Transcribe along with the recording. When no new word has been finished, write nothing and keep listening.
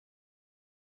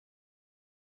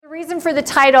The reason for the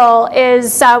title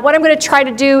is what I'm going to try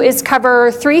to do is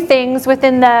cover three things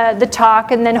within the talk,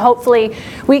 and then hopefully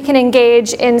we can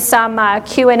engage in some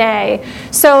Q&A.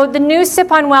 So the new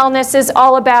Sip on Wellness is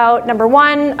all about, number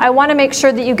one, I want to make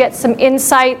sure that you get some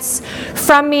insights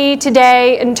from me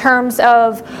today in terms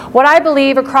of what I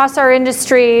believe across our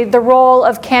industry the role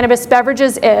of cannabis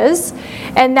beverages is,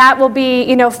 and that will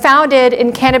be founded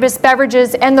in cannabis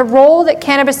beverages and the role that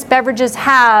cannabis beverages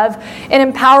have in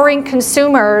empowering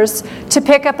consumers to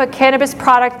pick up a cannabis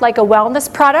product like a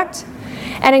wellness product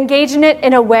and engage in it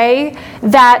in a way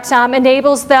that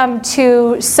enables them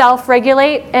to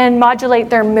self-regulate and modulate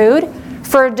their mood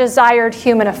for a desired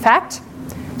human effect.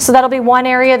 So that'll be one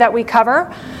area that we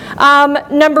cover.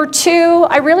 Number two,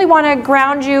 I really want to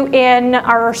ground you in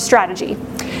our strategy.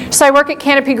 So I work at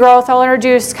Canopy Growth. I'll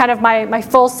introduce kind of my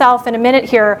full self in a minute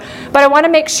here, but I want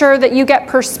to make sure that you get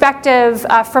perspective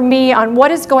from me on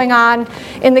what is going on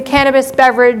in the cannabis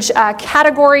beverage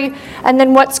category, and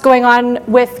then what's going on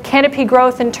with Canopy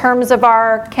Growth in terms of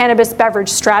our cannabis beverage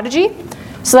strategy.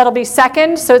 So that'll be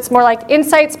second. So it's more like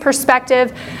insights,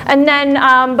 perspective. And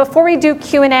then before we do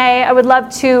Q&A, I would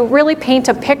love to really paint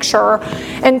a picture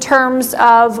in terms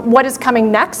of what is coming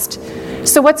next.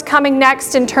 So what's coming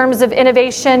next in terms of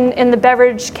innovation in the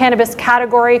beverage cannabis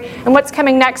category, and what's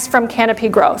coming next from Canopy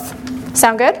Growth.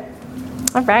 Sound good?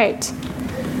 All right.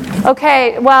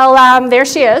 Okay, well, there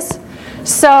she is.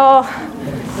 So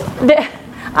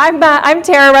I'm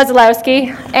Tara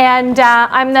Rozalowsky, and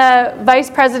I'm the Vice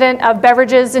President of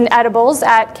Beverages and Edibles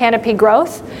at Canopy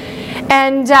Growth.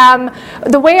 And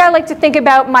the way I like to think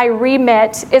about my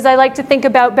remit is I like to think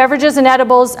about beverages and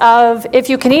edibles of if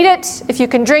you can eat it, if you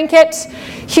can drink it,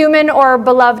 human or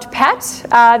beloved pet.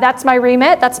 That's my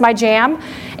remit, that's my jam.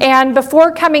 And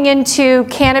before coming into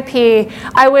Canopy,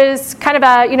 I was kind of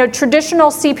a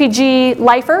traditional CPG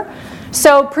lifer.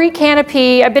 So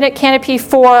pre-Canopy, I've been at Canopy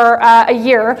for a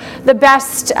year, the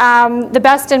best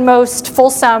and most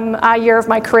fulsome year of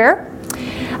my career.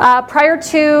 Prior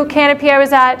to Canopy, I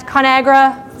was at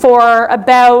ConAgra for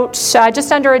about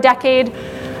just under a decade.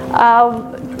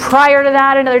 Prior to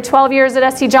that, another 12 years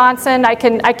at SC Johnson. I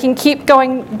can keep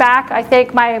going back. I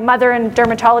thank my mother and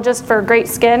dermatologist for great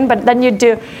skin, but then you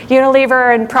do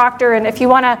Unilever and Procter, and if you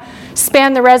want to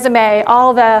span the resume,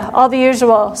 all the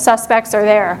usual suspects are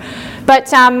there.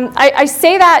 But I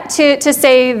say that to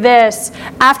say this: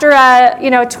 after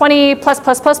a 20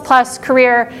 plus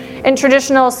career in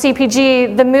traditional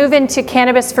CPG, the move into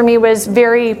cannabis for me was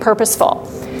very purposeful.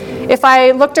 If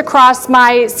I looked across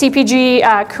my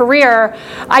CPG career,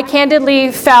 I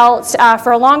candidly felt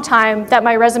for a long time that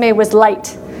my resume was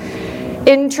light.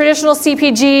 In traditional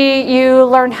CPG, you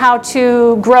learn how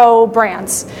to grow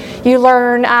brands. You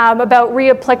learn about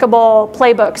reapplicable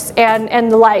playbooks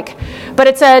and the like. But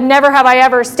it's a never have I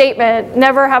ever statement.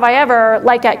 Never have I ever,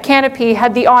 like at Canopy,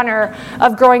 had the honor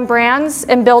of growing brands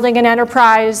and building an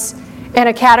enterprise and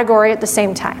a category at the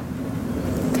same time.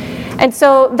 And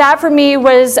so that for me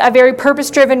was a very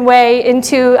purpose-driven way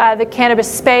into the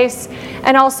cannabis space.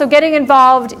 And also getting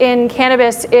involved in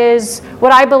cannabis is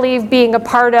what I believe being a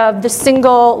part of the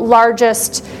single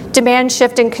largest demand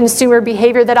shift in consumer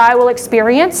behavior that I will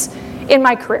experience in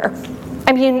my career.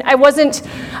 I mean, I wasn't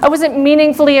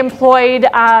meaningfully employed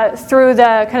through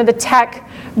the kind of the tech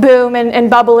boom and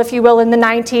bubble, if you will, in the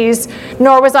 90s,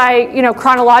 nor was I,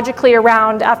 chronologically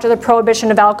around after the prohibition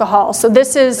of alcohol. So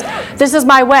this is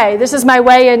my way. This is my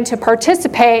way in to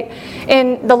participate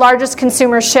in the largest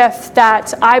consumer shift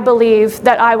that I believe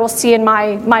that I will see in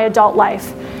my adult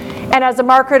life. And as a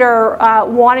marketer,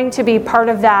 wanting to be part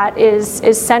of that is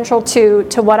central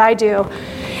to what I do.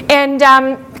 And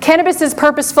cannabis is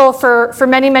purposeful for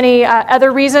many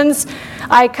other reasons.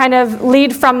 I kind of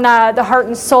lead from the heart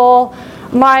and soul.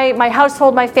 My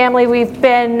household, my family, we've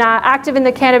been active in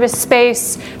the cannabis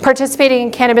space, participating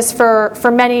in cannabis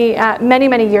for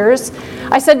many years.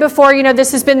 I said before,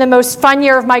 this has been the most fun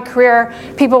year of my career.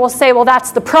 People will say, well,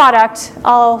 that's the product.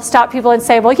 I'll stop people and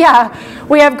say, well, yeah,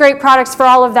 we have great products for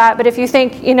all of that. But if you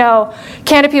think,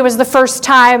 Canopy was the first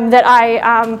time that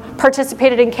I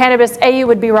participated in cannabis, A, you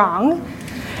would be wrong.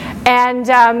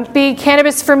 And B,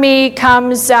 cannabis for me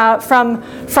comes from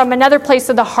another place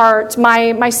of the heart.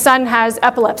 My son has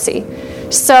epilepsy.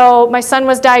 So my son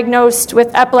was diagnosed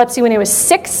with epilepsy when he was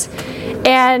 6.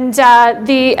 And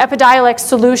the Epidiolex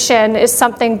solution is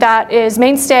something that is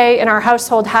mainstay in our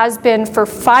household, has been for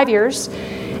 5 years.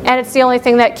 And it's the only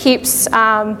thing that keeps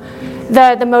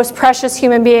the most precious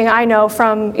human being I know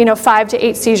from 5 to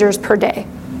 8 seizures per day.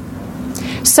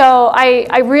 So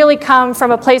I really come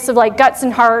from a place of guts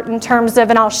and heart in terms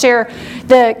of, and I'll share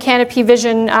the Canopy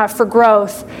vision for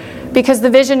growth. because the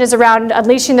vision is around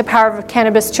unleashing the power of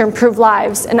cannabis to improve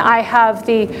lives. And I have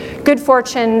the good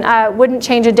fortune, wouldn't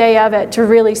change a day of it, to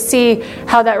really see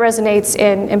how that resonates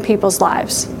in people's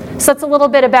lives. So that's a little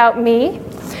bit about me.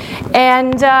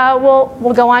 And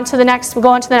we'll go on to the next. We'll go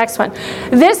on to the next one.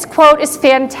 This quote is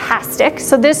fantastic.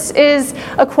 So this is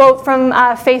a quote from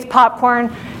Faith Popcorn.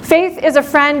 Faith is a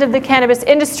friend of the cannabis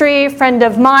industry, friend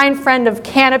of mine, friend of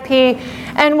Canopy.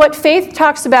 And what Faith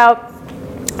talks about,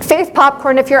 Faith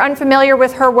Popcorn, if you're unfamiliar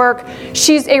with her work,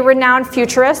 she's a renowned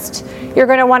futurist. You're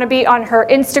going to want to be on her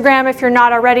Instagram if you're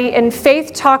not already. And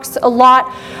Faith talks a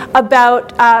lot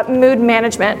about mood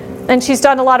management. And she's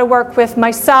done a lot of work with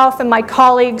myself and my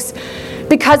colleagues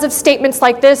because of statements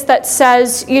like this that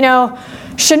says, you know,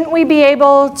 shouldn't we be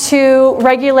able to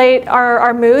regulate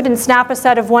our mood and snap us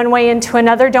out of one way into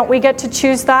another? Don't we get to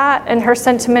choose that? And her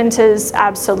sentiment is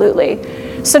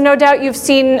absolutely. So no doubt you've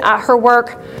seen her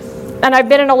work. And I've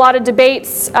been in a lot of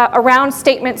debates around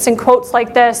statements and quotes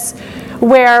like this,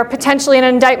 where potentially an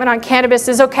indictment on cannabis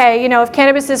is okay. You know, if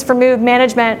cannabis is for mood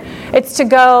management, it's to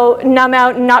go numb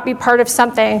out and not be part of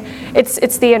something.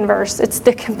 It's the inverse. It's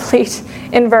the complete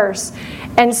inverse.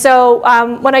 And so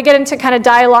when I get into kind of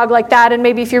dialogue like that, and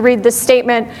maybe if you read the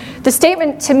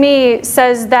statement to me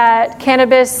says that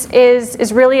cannabis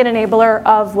is really an enabler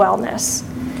of wellness.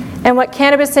 And what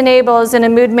cannabis enables in a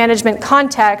mood management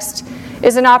context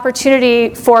is an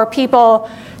opportunity for people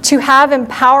to have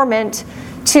empowerment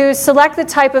to select the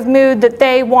type of mood that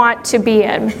they want to be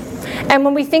in. And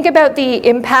when we think about the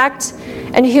impact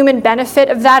and human benefit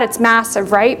of that, it's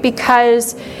massive, right?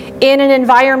 Because in an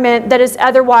environment that is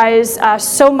otherwise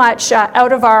so much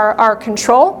out of our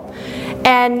control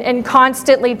and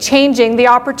constantly changing, the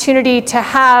opportunity to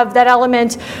have that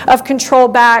element of control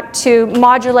back to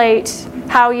modulate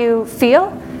how you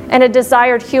feel and a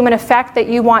desired human effect that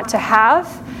you want to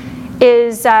have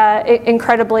is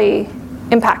incredibly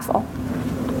impactful.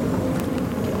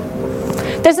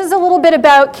 This is a little bit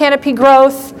about Canopy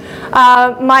Growth,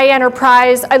 my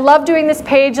enterprise. I love doing this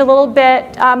page a little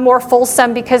bit more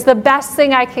fulsome because the best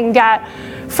thing I can get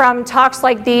from talks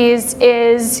like these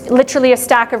is literally a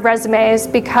stack of resumes,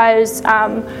 because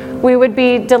we would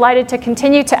be delighted to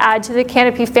continue to add to the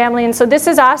Canopy family. And so this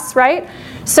is us, right?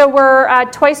 So we're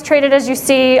twice traded, as you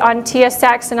see, on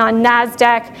TSX and on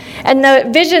NASDAQ. And the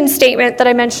vision statement that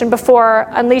I mentioned before,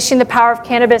 unleashing the power of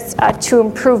cannabis to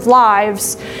improve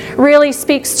lives, really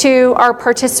speaks to our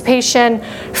participation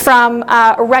from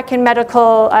rec and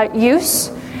medical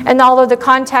use. And although the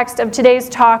context of today's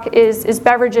talk is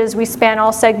beverages, we span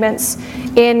all segments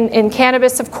in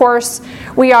cannabis, of course.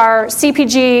 We are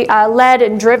CPG led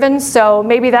and driven, so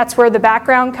maybe that's where the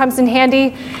background comes in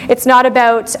handy. It's not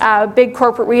about big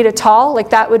corporate weed at all.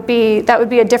 Like that would be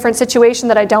a different situation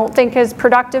that I don't think is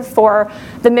productive for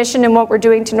the mission and what we're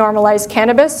doing to normalize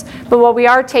cannabis. But what we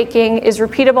are taking is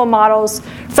repeatable models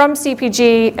from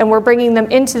CPG, and we're bringing them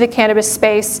into the cannabis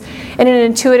space in an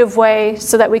intuitive way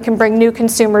so that we can bring new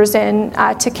consumers in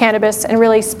to cannabis and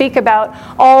really speak about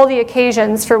all the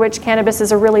occasions for which cannabis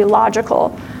is a really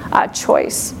logical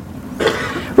choice.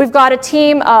 We've got a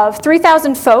team of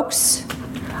 3,000 folks.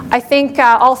 I think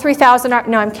all 3,000 are,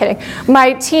 no, I'm kidding.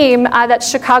 My team that's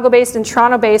Chicago-based and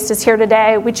Toronto-based is here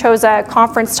today. We chose a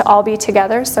conference to all be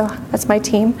together, so that's my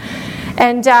team.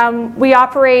 And we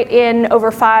operate in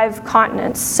over 5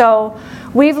 continents. So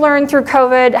we've learned through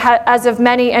COVID, as of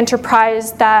many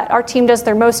enterprise, that our team does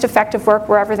their most effective work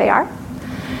wherever they are.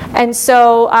 And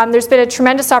so there's been a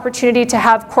tremendous opportunity to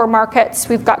have core markets.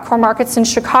 We've got core markets in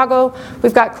Chicago.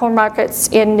 We've got core markets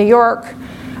in New York.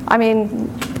 I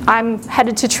mean, I'm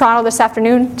headed to Toronto this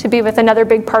afternoon to be with another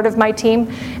big part of my team.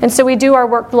 And so we do our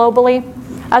work globally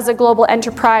as a global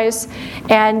enterprise,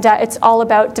 and it's all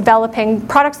about developing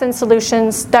products and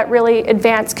solutions that really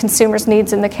advance consumers'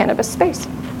 needs in the cannabis space.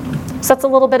 So that's a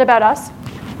little bit about us.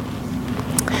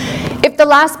 If the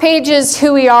last page is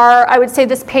who we are, I would say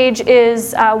this page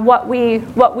is what we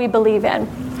believe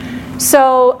in.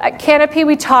 So at Canopy,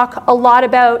 we talk a lot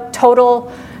about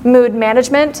total mood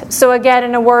management. So again,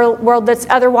 in a world that's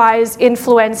otherwise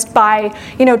influenced by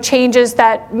changes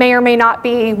that may or may not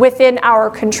be within our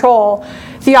control,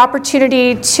 the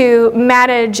opportunity to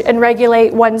manage and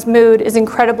regulate one's mood is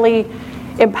incredibly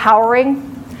empowering.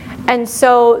 And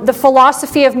so the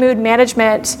philosophy of mood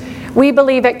management, we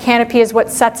believe at Canopy, is what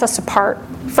sets us apart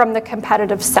from the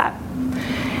competitive set.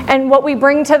 And what we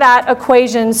bring to that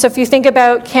equation, so if you think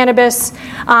about cannabis,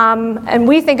 and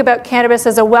we think about cannabis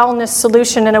as a wellness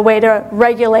solution and a way to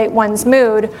regulate one's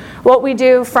mood, what we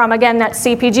do from, again, that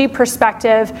CPG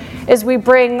perspective is we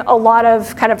bring a lot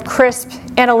of kind of crisp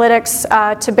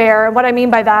analytics to bear. And what I mean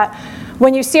by that,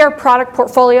 when you see our product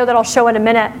portfolio that I'll show in a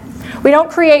minute, We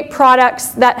don't create products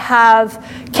that have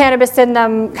cannabis in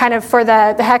them kind of for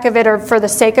the heck of it or for the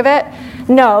sake of it.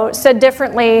 No, said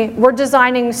differently, we're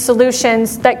designing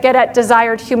solutions that get at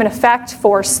desired human effect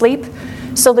for sleep,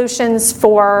 solutions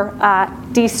for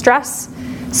de-stress,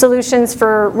 solutions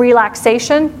for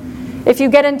relaxation. If you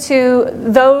get into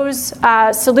those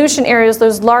solution areas,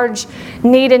 those large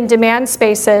need and demand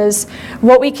spaces,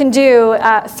 what we can do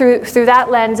through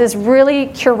that lens is really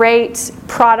curate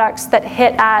products that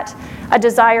hit at a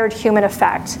desired human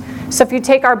effect. So if you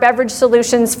take our beverage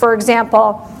solutions, for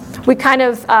example, we kind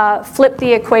of flip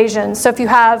the equation. So if you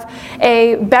have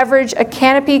a beverage, a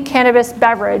Canopy cannabis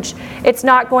beverage, it's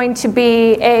not going to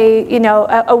be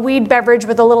a weed beverage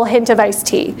with a little hint of iced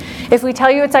tea. If we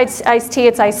tell you it's iced tea,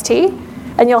 it's iced tea,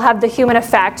 and you'll have the human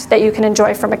effect that you can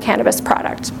enjoy from a cannabis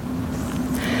product.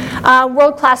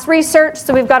 World-class research,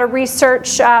 so we've got a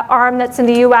research arm that's in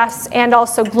the US and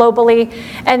also globally,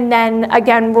 and then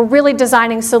again we're really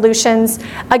designing solutions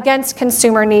against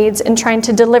consumer needs and trying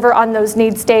to deliver on those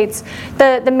need states.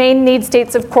 The main need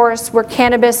states, of course, where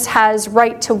cannabis has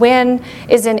right to win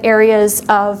is in areas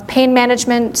of pain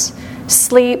management,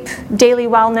 sleep, daily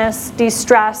wellness,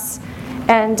 de-stress,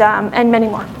 and many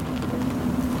more.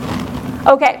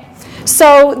 Okay.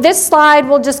 So this slide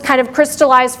will just kind of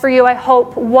crystallize for you, I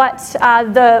hope, what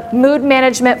the mood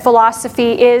management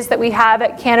philosophy is that we have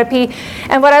at Canopy.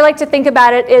 And what I like to think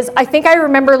about it is, I think I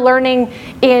remember learning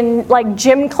in like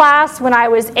gym class when I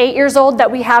was 8 years old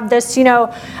that we have this,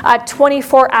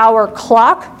 24-hour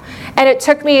clock. And it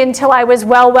took me until I was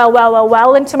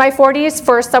well into my 40s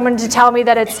for someone to tell me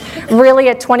that it's really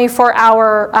a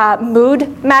 24-hour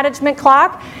mood management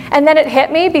clock. And then it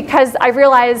hit me because I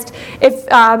realized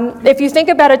if you think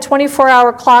about a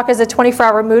 24-hour clock as a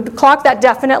 24-hour mood clock, that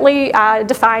definitely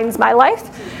defines my life.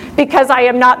 Because I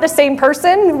am not the same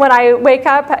person when I wake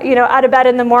up, out of bed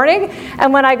in the morning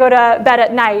and when I go to bed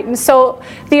at night. And so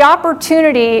the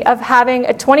opportunity of having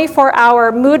a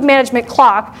 24-hour mood management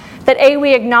clock that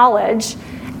we acknowledge,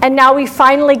 and now we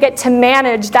finally get to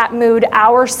manage that mood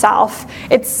ourselves.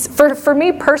 It's for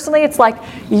me personally, it's like,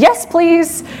 yes,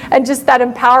 please, and just that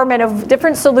empowerment of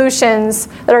different solutions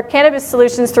that are cannabis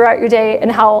solutions throughout your day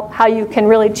and how you can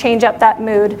really change up that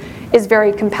mood is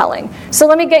very compelling. So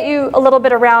let me get you a little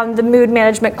bit around the mood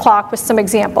management clock with some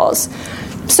examples.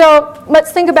 So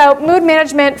let's think about mood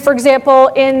management, for example,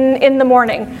 in the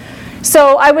morning.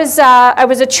 So I was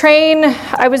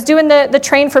doing the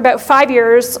train for about 5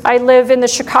 years. I live in the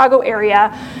Chicago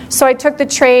area, so I took the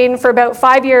train for about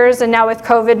 5 years, and now with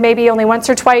COVID, maybe only once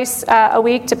or twice a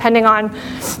week, depending on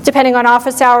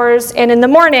office hours. And in the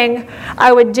morning,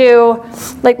 I would do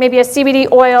like maybe a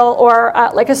CBD oil or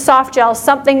like a soft gel,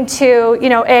 something to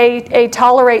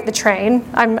tolerate the train.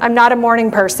 I'm not a morning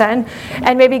person,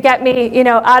 and maybe get me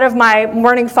out of my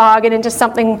morning fog and into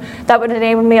something that would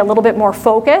enable me a little bit more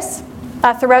focus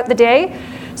throughout the day.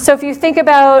 So if you think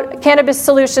about cannabis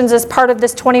solutions as part of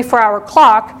this 24-hour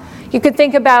clock, you could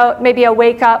think about maybe a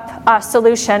wake-up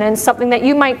solution and something that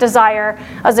you might desire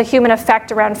as a human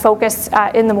effect around focus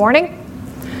in the morning.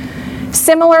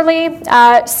 Similarly,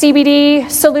 CBD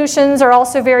solutions are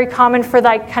also very common for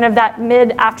kind of that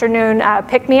mid-afternoon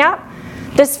pick-me-up.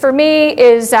 This for me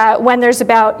is when there's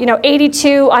about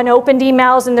 82 unopened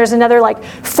emails and there's another like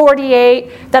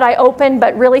 48 that I opened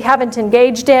but really haven't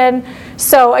engaged in.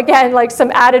 So again, like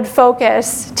some added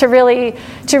focus to really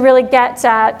get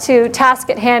to task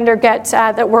at hand or get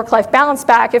that work-life balance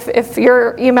back. If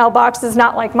your email box is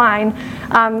not like mine,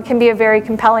 can be a very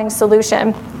compelling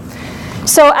solution.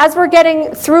 So as we're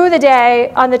getting through the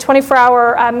day on the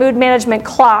 24-hour mood management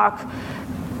clock,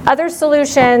 other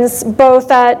solutions, both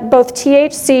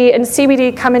THC and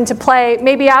CBD, come into play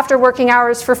maybe after working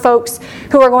hours for folks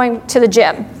who are going to the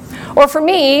gym. Or for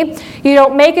me, you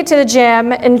don't make it to the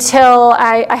gym until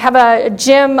I have a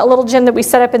little gym that we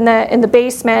set up in the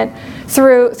basement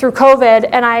through COVID,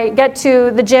 and I get to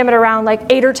the gym at around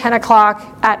like 8 or 10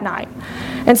 o'clock at night.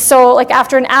 And so like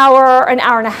after an hour and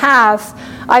a half,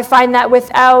 I find that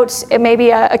without maybe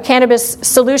a cannabis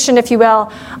solution, if you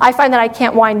will, I find that I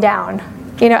can't wind down.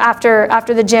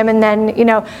 After the gym, and then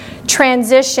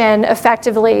transition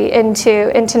effectively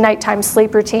into nighttime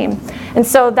sleep routine. And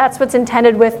so that's what's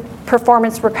intended with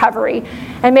performance recovery.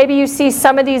 And maybe you see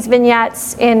some of these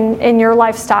vignettes in your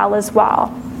lifestyle as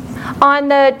well. On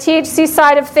the THC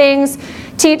side of things,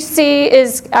 THC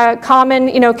is a common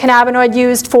cannabinoid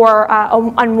used for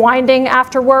unwinding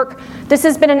after work. This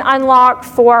has been an unlock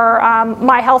for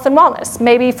my health and wellness,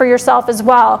 maybe for yourself as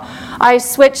well. I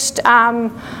switched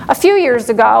a few years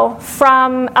ago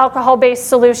from alcohol-based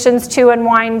solutions to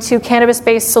unwind to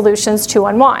cannabis-based solutions to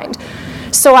unwind.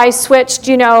 So I switched,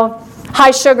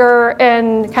 high sugar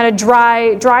and kind of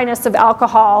dryness of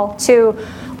alcohol to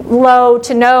low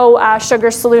to no sugar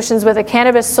solutions with a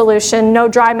cannabis solution, no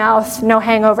dry mouth, no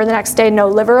hangover the next day, no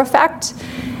liver effect.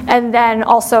 And then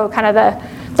also kind of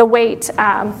the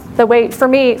weight for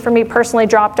me personally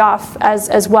dropped off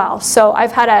as well. So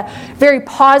I've had a very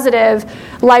positive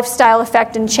lifestyle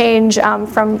effect and change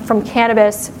from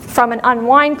cannabis from an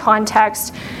unwind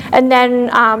context. And then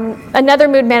another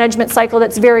mood management cycle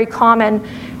that's very common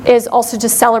is also to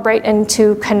celebrate and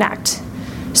to connect.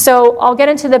 So I'll get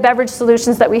into the beverage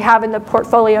solutions that we have in the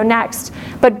portfolio next,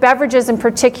 but beverages in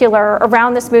particular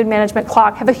around this mood management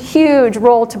clock have a huge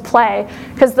role to play,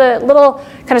 because the little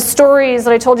kind of stories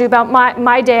that I told you about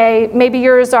my day, maybe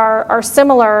yours are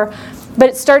similar, but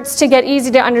it starts to get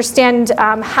easy to understand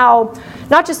how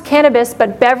not just cannabis,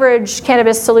 but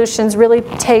cannabis solutions really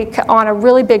take on a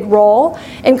really big role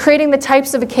in creating the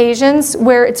types of occasions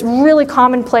where it's really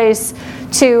commonplace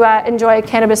to enjoy a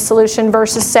cannabis solution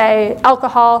versus, say,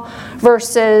 alcohol,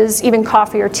 versus even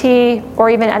coffee or tea, or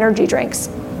even energy drinks.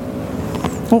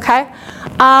 Okay?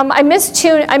 I miss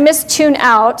Tune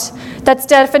Out. That's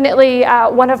definitely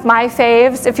one of my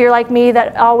faves. If you're like me,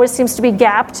 that always seems to be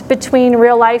gapped between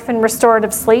real life and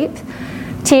restorative sleep.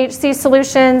 THC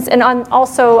solutions, and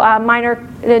also minor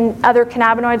and other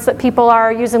cannabinoids that people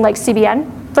are using, like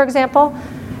CBN, for example.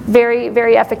 Very,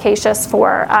 very efficacious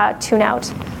for Tune Out.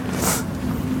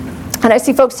 And I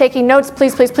see folks taking notes.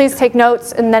 Please take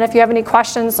notes. And then if you have any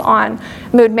questions on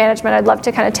mood management, I'd love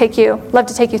to kind of take you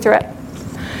through it.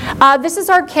 This is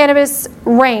our cannabis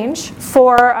range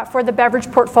for the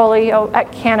beverage portfolio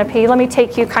at Canopy. Let me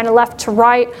take you kind of left to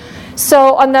right.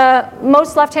 So on the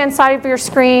most left-hand side of your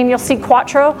screen, you'll see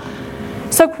Quattro.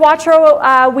 So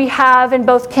Quattro we have in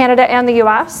both Canada and the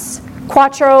US.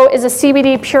 Quattro is a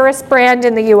CBD purist brand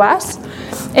in the US.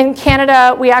 In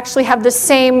Canada, we actually have the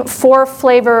same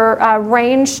 4-flavor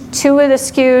range. 2 of the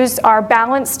SKUs are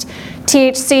balanced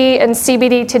THC and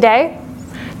CBD today.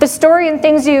 The story and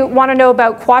things you want to know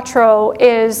about Quattro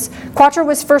is Quattro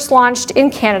was first launched in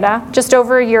Canada just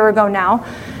over a year ago now.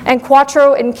 And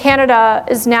Quattro in Canada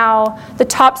is now the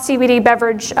top CBD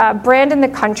beverage brand in the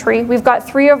country. We've got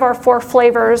 3 of our 4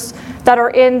 flavors that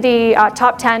are in the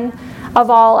top 10 of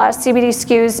all CBD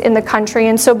SKUs in the country.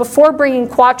 And so before bringing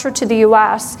Quattro to the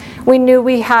US, we knew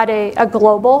we had a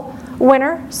global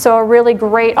winner, so a really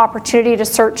great opportunity to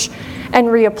search and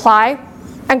reapply.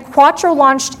 And Quattro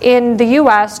launched in the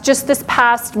US just this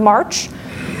past March.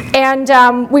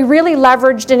 And we really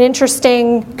leveraged an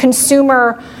interesting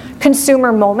consumer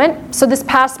moment. So this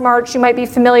past March, you might be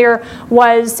familiar,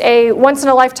 was a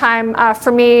once-in-a-lifetime,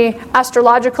 for me,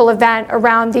 astrological event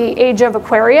around the age of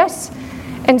Aquarius.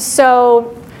 And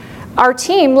so our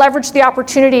team leveraged the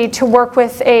opportunity to work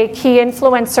with a key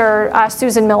influencer,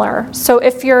 Susan Miller. So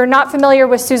if you're not familiar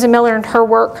with Susan Miller and her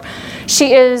work,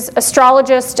 she is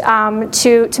astrologist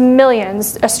to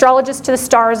millions, astrologist to the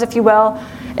stars, if you will.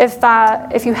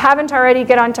 If you haven't already,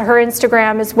 get onto her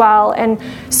Instagram as well. And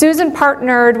Susan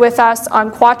partnered with us on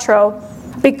Quattro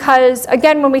because,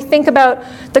 again, when we think about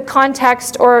the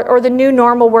context or the new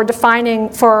normal we're defining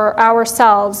for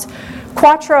ourselves,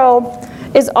 Quattro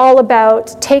is all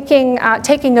about taking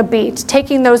a beat,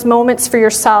 taking those moments for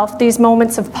yourself, these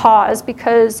moments of pause,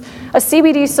 because a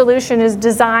CBD solution is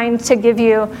designed to give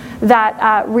you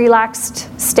that relaxed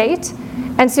state.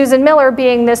 And Susan Miller,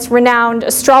 being this renowned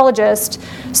astrologist,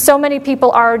 so many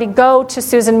people already go to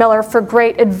Susan Miller for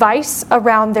great advice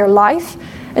around their life.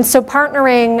 And so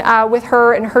partnering with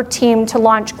her and her team to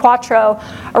launch Quattro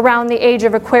around the age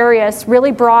of Aquarius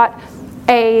really brought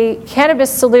a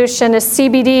cannabis solution, a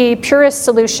CBD purist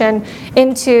solution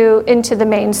into the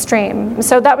mainstream.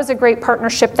 So that was a great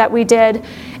partnership that we did.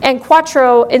 And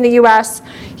Quattro in the US,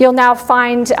 you'll now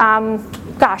find,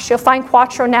 you'll find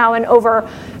Quattro now in over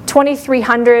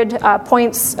 2,300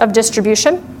 points of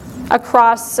distribution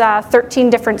across 13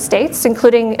 different states,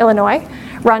 including Illinois.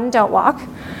 Run, don't walk.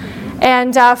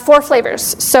 And 4 flavors.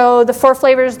 So the 4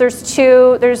 flavors, there's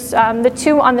 2. There's the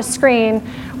 2 on the screen.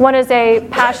 One is a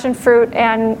passion fruit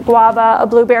and guava, a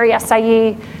blueberry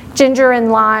acai, ginger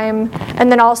and lime,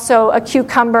 and then also a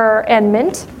cucumber and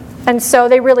mint. And so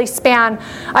they really span.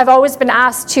 I've always been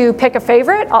asked to pick a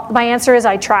favorite. My answer is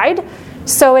I tried.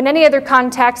 So in any other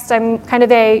context, I'm kind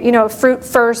of a fruit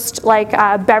first, like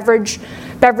beverage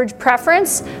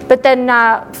preference. But then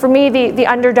for me, the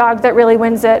underdog that really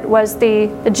wins it was the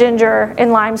ginger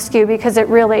and lime SKU, because it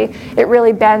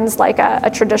really bends like a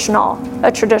traditional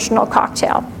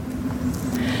cocktail.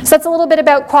 So that's a little bit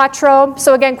about Quattro.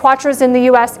 So again, Quattro is in the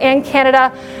US and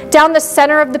Canada. Down the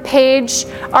center of the page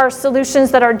are solutions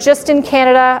that are just in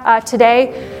Canada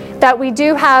today. that we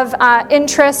do have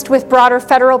interest with broader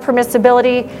federal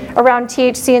permissibility around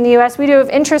THC in the US. We do have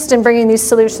interest in bringing these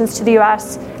solutions to the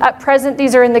US. At present,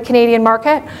 these are in the Canadian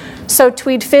market. So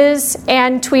Tweed Fizz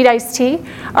and Tweed Iced Tea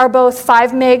are both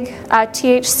 5 mg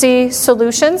THC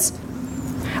solutions.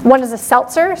 One is a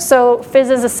seltzer, so Fizz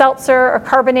is a seltzer, a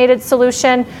carbonated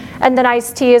solution, and then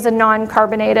Iced Tea is a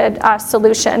non-carbonated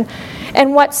solution.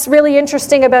 And what's really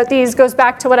interesting about these goes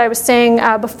back to what I was saying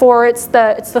before. It's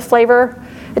the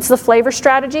flavor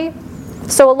strategy.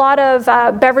 So a lot of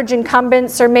beverage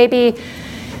incumbents, or maybe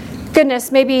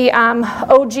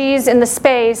OGs in the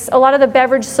space, a lot of the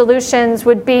beverage solutions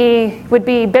would be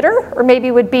bitter, or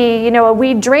maybe would be a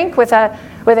weed drink with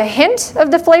a hint of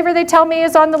the flavor they tell me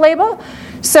is on the label.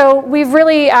 So we've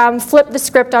really flipped the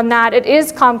script on that. It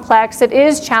is complex, it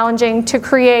is challenging to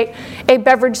create a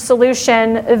beverage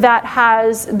solution that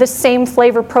has the same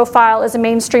flavor profile as a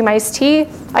mainstream iced tea.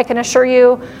 I can assure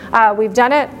you we've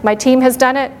done it, my team has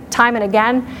done it time and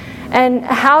again. And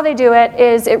how they do it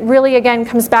is, it really again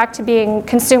comes back to being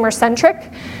consumer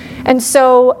centric. And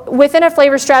so within a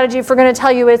flavor strategy, if we're going to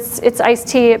tell you it's iced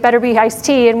tea, it better be iced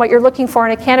tea. And what you're looking for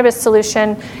in a cannabis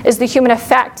solution is the human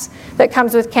effect that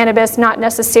comes with cannabis, not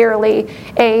necessarily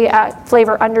a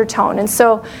flavor undertone. And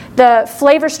so the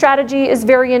flavor strategy is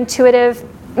very intuitive.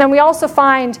 And we also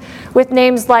find with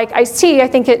names like iced tea, I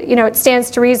think it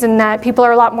stands to reason that people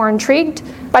are a lot more intrigued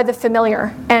by the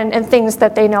familiar and things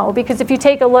that they know. Because if you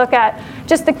take a look at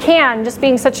just the can just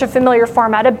being such a familiar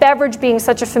format, a beverage being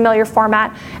such a familiar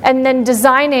format, and then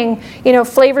designing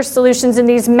flavor solutions in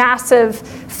these massive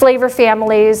flavor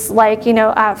families like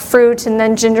fruit and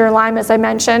then ginger and lime, as I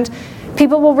mentioned,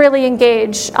 people will really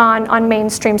engage on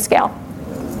mainstream scale.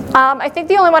 I think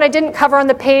the only one I didn't cover on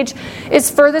the page is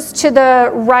furthest to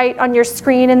the right on your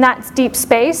screen, and that's deep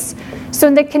space. So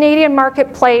in the Canadian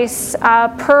marketplace,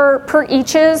 per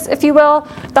eaches, if you will,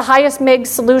 the highest MIG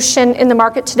solution in the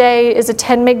market today is a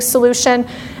 10 MIG solution,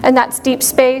 and that's deep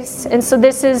space. And so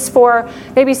this is for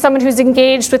maybe someone who's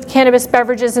engaged with cannabis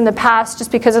beverages in the past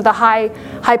just because of the high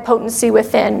potency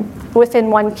within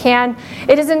one can.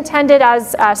 It is intended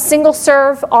as single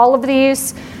serve, all of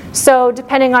these. So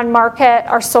depending on market,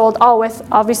 are sold all with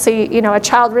obviously a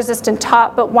child-resistant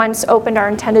top, but once opened are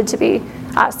intended to be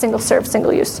single serve,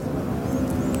 single use.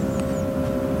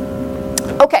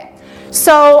 Okay,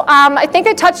 so I think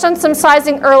I touched on some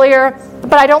sizing earlier,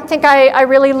 but I don't think I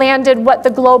really landed what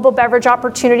the global beverage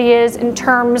opportunity is in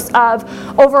terms of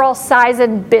overall size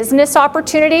and business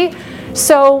opportunity.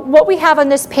 So what we have on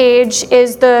this page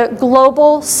is the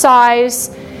global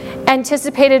size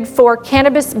anticipated for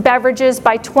cannabis beverages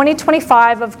by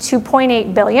 2025 of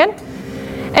 2.8 billion.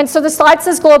 And so the slide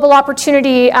says global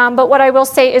opportunity, but what I will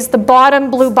say is the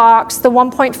bottom blue box, the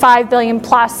 1.5 billion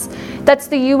plus, that's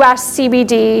the US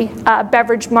CBD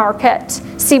beverage market,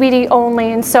 CBD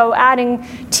only. And so adding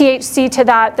THC to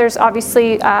that, there's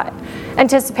obviously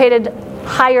anticipated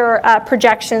higher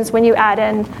projections when you add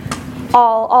in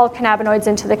all cannabinoids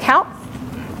into the count.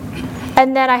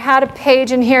 And then I had a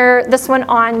page in here, this one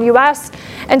on US.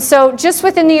 And so just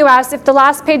within the US, if the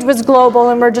last page was global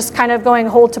and we're just kind of going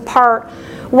whole to part,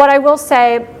 what I will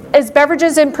say is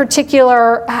beverages in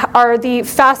particular are the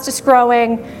fastest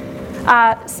growing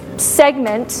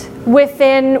segment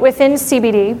within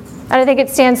CBD. And I think it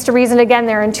stands to reason, again,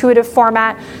 their intuitive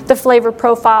format, the flavor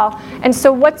profile. And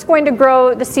so what's going to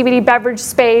grow the CBD beverage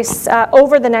space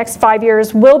over the next 5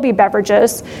 years will be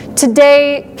beverages.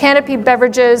 Today, Canopy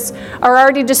Beverages are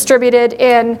already distributed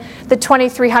in the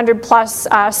 2,300 plus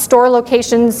store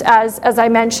locations, as I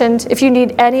mentioned. If you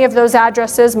need any of those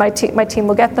addresses, my team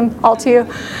will get them all to you.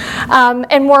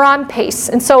 And we're on pace.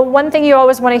 And so one thing you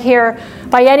always want to hear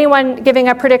by anyone giving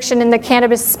a prediction in the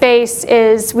cannabis space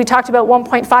is, we talked about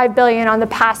 1.5 billion on the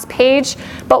past page,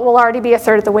 but we'll already be a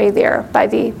third of the way there by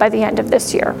the end of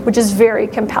this year, which is very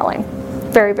compelling,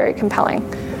 very, very compelling.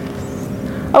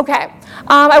 Okay,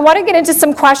 I want to get into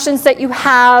some questions that you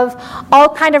have.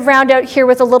 I'll kind of round out here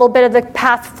with a little bit of the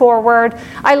path forward.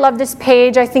 I love this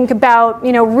page. I think about,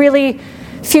 really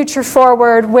future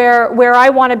forward, where I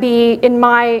want to be in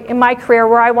my career,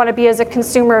 where I want to be as a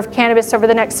consumer of cannabis over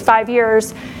the next 5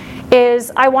 years,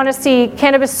 is I want to see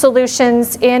cannabis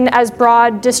solutions in as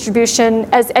broad distribution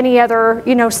as any other,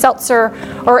 seltzer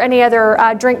or any other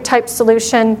drink type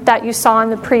solution that you saw on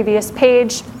the previous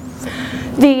page.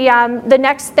 The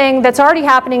next thing that's already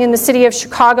happening in the city of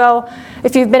Chicago,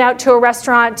 if you've been out to a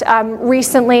restaurant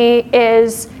recently,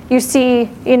 is you see,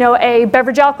 a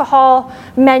beverage alcohol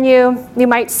menu. You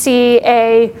might see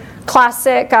a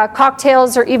classic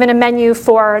cocktails, or even a menu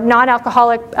for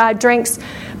non-alcoholic drinks.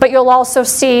 But you'll also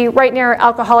see, right near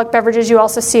alcoholic beverages, you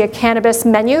also see a cannabis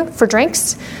menu for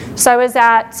drinks. So I was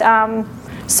at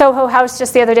Soho House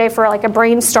just the other day for like a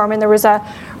brainstorm, and there was a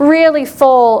really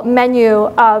full menu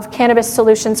of cannabis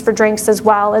solutions for drinks as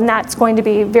well, and that's going to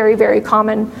be very, very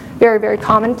common, very, very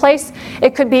commonplace.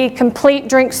 It could be complete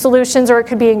drink solutions, or it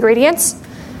could be ingredients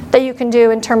that you can do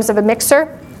in terms of a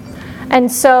mixer.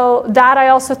 And so that I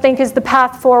also think is the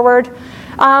path forward.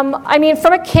 I mean,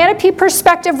 from a Canopy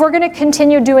perspective, we're going to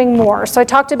continue doing more. So I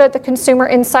talked about the consumer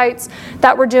insights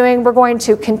that we're doing. We're going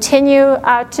to continue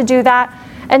to do that.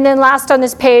 And then last on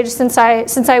this page, since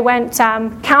I went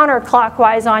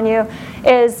counterclockwise on you,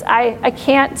 is I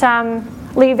can't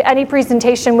leave any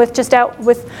presentation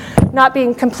with not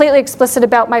being completely explicit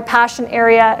about my passion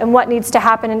area and what needs to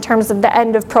happen in terms of the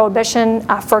end of prohibition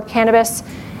for cannabis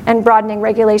and broadening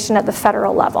regulation at the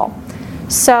federal level.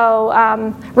 So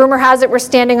rumor has it we're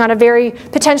standing on a very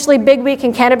potentially big week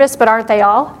in cannabis, but aren't they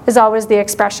all, is always the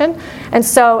expression. And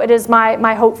so it is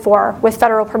my hope for, with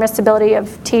federal permissibility of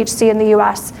THC in the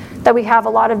US, that we have a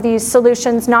lot of these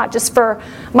solutions, not just for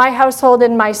my household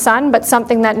and my son, but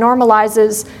something that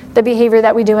normalizes the behavior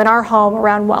that we do in our home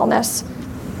around wellness.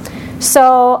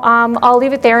 So I'll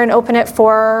leave it there and open it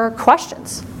for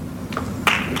questions.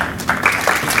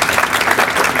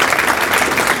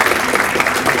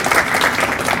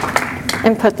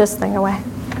 And put this thing away.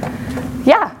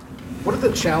 Yeah? What are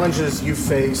the challenges you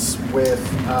face with,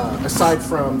 aside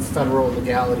from federal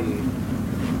legality,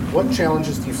 what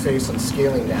challenges do you face on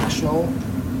scaling national,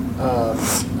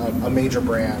 a major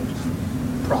brand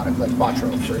product like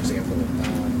Quattro, for example?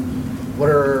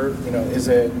 What are, is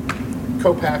it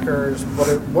co-packers?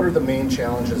 What are the main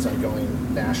challenges on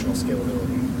going national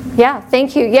scalability? Yeah,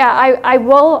 thank you. Yeah, I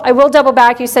will double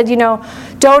back. You said,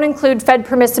 don't include Fed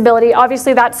permissibility.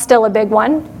 Obviously, that's still a big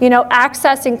one.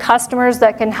 Accessing customers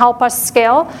that can help us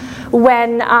scale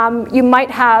when you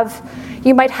might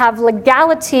have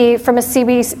legality from a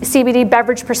CBD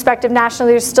beverage perspective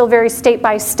nationally. There's still very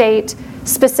state-by-state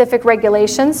specific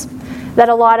regulations that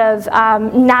a lot of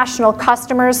national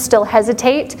customers still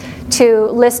hesitate to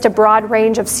list a broad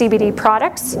range of CBD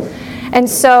products. And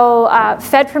so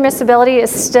Fed permissibility is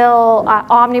still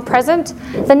omnipresent.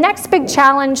 The next big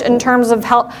challenge in terms of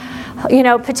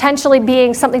potentially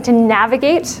being something to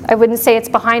navigate, I wouldn't say it's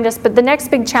behind us, but the next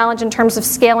big challenge in terms of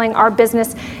scaling our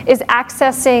business is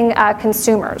accessing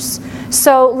consumers.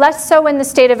 So less so in the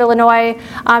state of Illinois.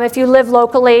 If you live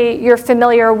locally, you're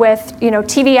familiar with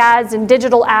TV ads and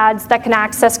digital ads that can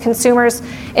access consumers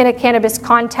in a cannabis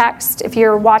context. If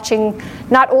you're watching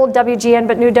not old WGN,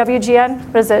 but new WGN,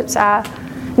 what is it?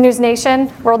 News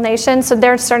Nation, World Nation, so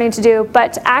they're starting to do.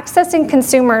 But accessing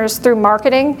consumers through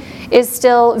marketing is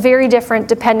still very different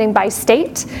depending by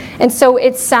state. And so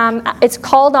it's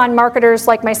called on marketers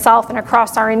like myself and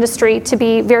across our industry to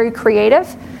be very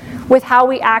creative with how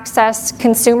we access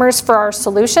consumers for our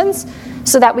solutions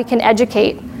so that we can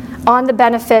educate on the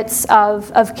benefits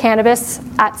of cannabis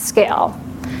at scale.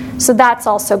 So that's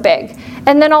also big.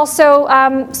 And then also,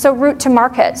 so route to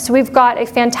market. So we've got a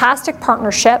fantastic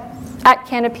partnership at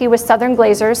Canopy with Southern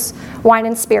Glazers Wine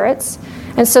and Spirits.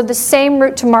 And so the same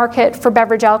route to market for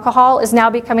beverage alcohol is now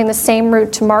becoming the same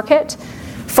route to market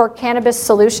for cannabis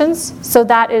solutions. So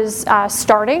that is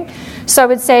starting. So I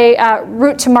would say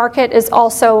route to market has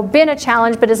also been a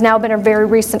challenge, but has now been a very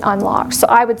recent unlock. So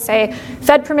I would say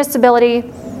Fed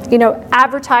permissibility,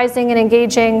 advertising and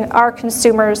engaging our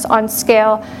consumers on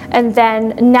scale, and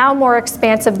then now more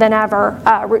expansive than ever,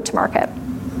 route to market.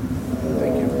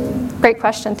 Thank you. Great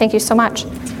question. Thank you so much.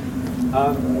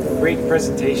 Great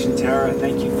presentation, Tara.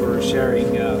 Thank you for sharing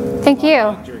Thank you.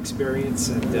 about your experience.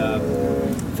 And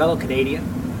fellow Canadian,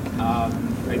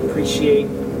 I appreciate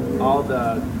all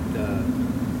the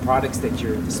products that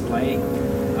you're displaying.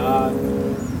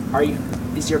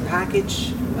 Is your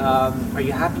package, are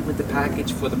you happy with the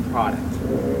package for the product?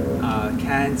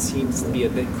 Can seems to be a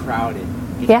bit crowded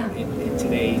in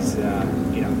today's,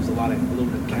 there's a lot of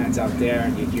aluminum cans out there,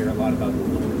 and you hear a lot about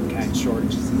aluminum can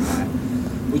shortages and that.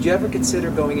 Would you ever consider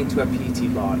going into a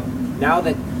PET bottle? Now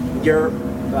that you're,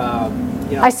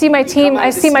 I see my team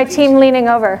leaning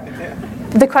over.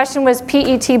 The question was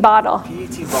PET bottle.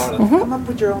 PET bottle. Mm-hmm. Come up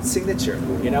with your own signature.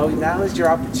 Now is your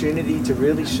opportunity to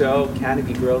really show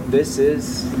Canopy Growth. This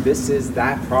is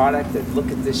that product. And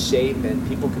look at this shape, and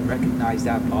people can recognize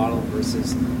that bottle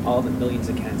versus all the millions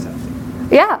of cans out there.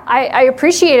 Yeah, I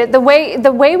appreciate it. The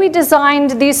way we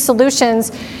designed these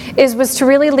solutions was to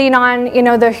really lean on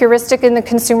the heuristic in the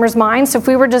consumer's mind. So if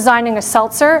we were designing a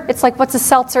seltzer, it's like, what's a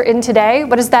seltzer in today?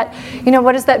 What is that?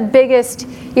 What is that biggest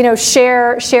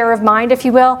share of mind, if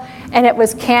you will? And it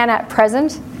was can at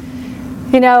present.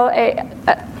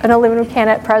 an aluminum can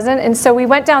at present. And so we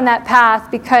went down that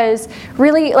path because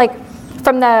really, like,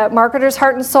 from the marketer's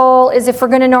heart and soul is if we're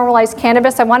going to normalize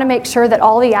cannabis, I want to make sure that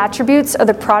all the attributes of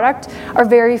the product are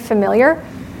very familiar.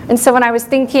 And so when I was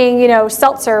thinking,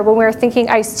 seltzer, when we were thinking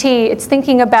iced tea, it's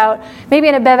thinking about maybe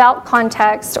in a bev alc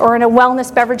context or in a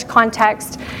wellness beverage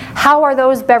context, how are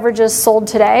those beverages sold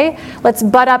today? Let's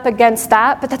butt up against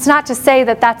that. But that's not to say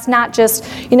that that's not just,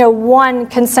 one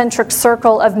concentric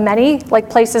circle of many, like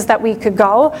places that we could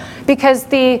go, because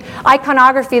the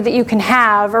iconography that you can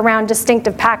have around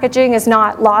distinctive packaging is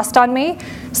not lost on me.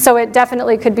 So it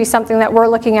definitely could be something that we're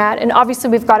looking at. And obviously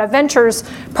we've got a ventures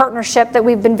partnership that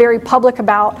we've been very public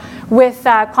about with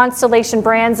Constellation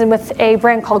Brands and with a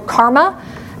brand called Karma.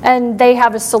 And they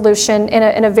have a solution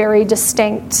in a very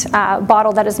distinct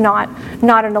bottle that is not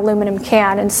an aluminum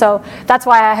can. And so that's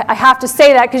why I have to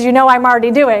say that, because I'm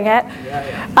already doing it.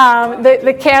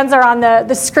 The cans are on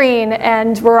the screen,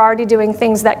 and we're already doing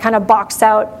things that kind of box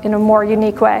out in a more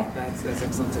unique way. That's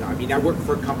excellent to know. I mean, I work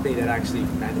for a company that actually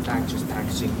manufactures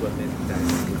packaging equipment that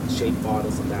can shape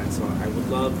bottles and that. So I would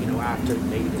love, after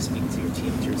maybe to speak to your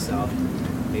team, to yourself,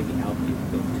 maybe help you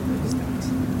build those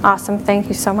things. Awesome. Thank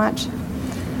you so much.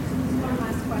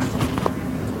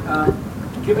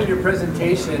 Given your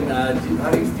presentation,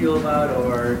 how do you feel about,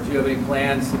 or do you have any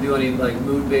plans to do any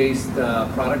mood-based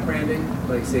product branding,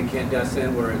 like say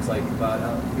Candescent, where it's about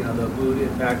the mood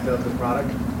impact of the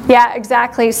product? Yeah,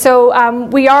 exactly. So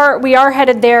we are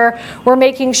headed there. We're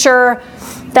making sure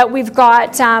that we've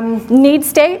got need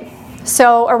state.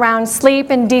 So around sleep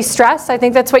and de-stress, I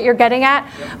think that's what you're getting at.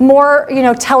 More,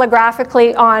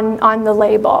 telegraphically on the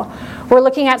label. We're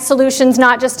looking at solutions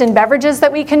not just in beverages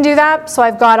that we can do that. So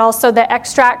I've got also the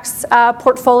extracts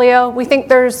portfolio. We think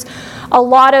there's a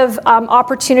lot of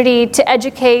opportunity to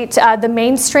educate the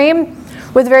mainstream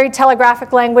with very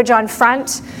telegraphic language on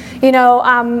front.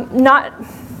 Not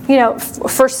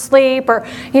for sleep or,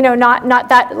 not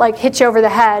that hit you over the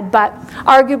head, but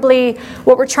arguably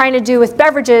what we're trying to do with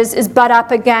beverages is butt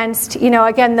up against,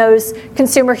 again, those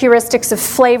consumer heuristics of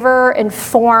flavor and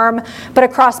form, but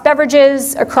across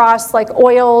beverages, across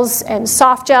oils and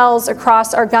soft gels,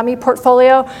 across our gummy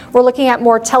portfolio, we're looking at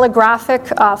more telegraphic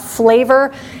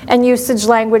flavor and usage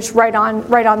language right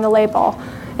on the label.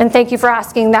 And thank you for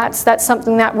asking. That's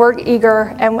something that we're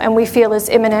eager and we feel is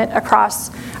imminent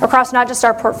across not just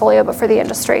our portfolio, but for the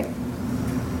industry.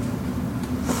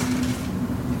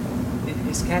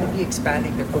 Is Canopy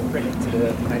expanding their footprint into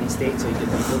the United States, or are you going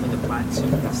to be building a plant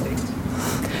soon in the States?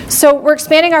 So we're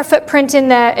expanding our footprint in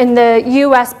the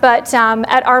U.S., but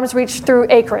at arm's reach through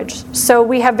Acreage. So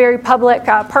we have very public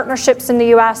partnerships in the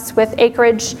U.S. with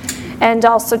Acreage and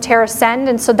also TerraSend,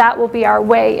 and so that will be our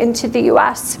way into the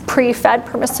U.S. pre-Fed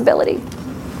permissibility.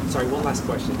 Sorry, one last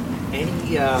question.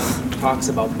 Any talks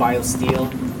about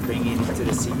BioSteel bringing it into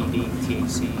the CBD,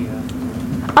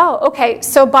 THC? Oh, okay.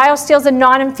 So BioSteel is a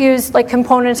non-infused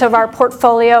component of our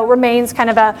portfolio, remains kind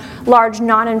of a large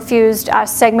non-infused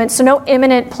segment. So no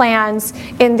imminent plans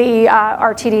in the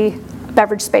RTD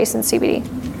beverage space in CBD.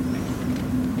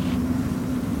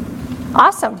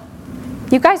 Awesome.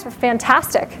 You guys were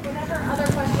fantastic. Whatever other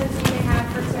questions you may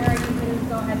have for Sarah, you can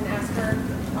go ahead and ask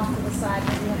her off to the side.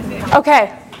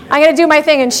 Okay. I'm going to do my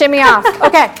thing and shimmy off.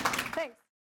 Okay.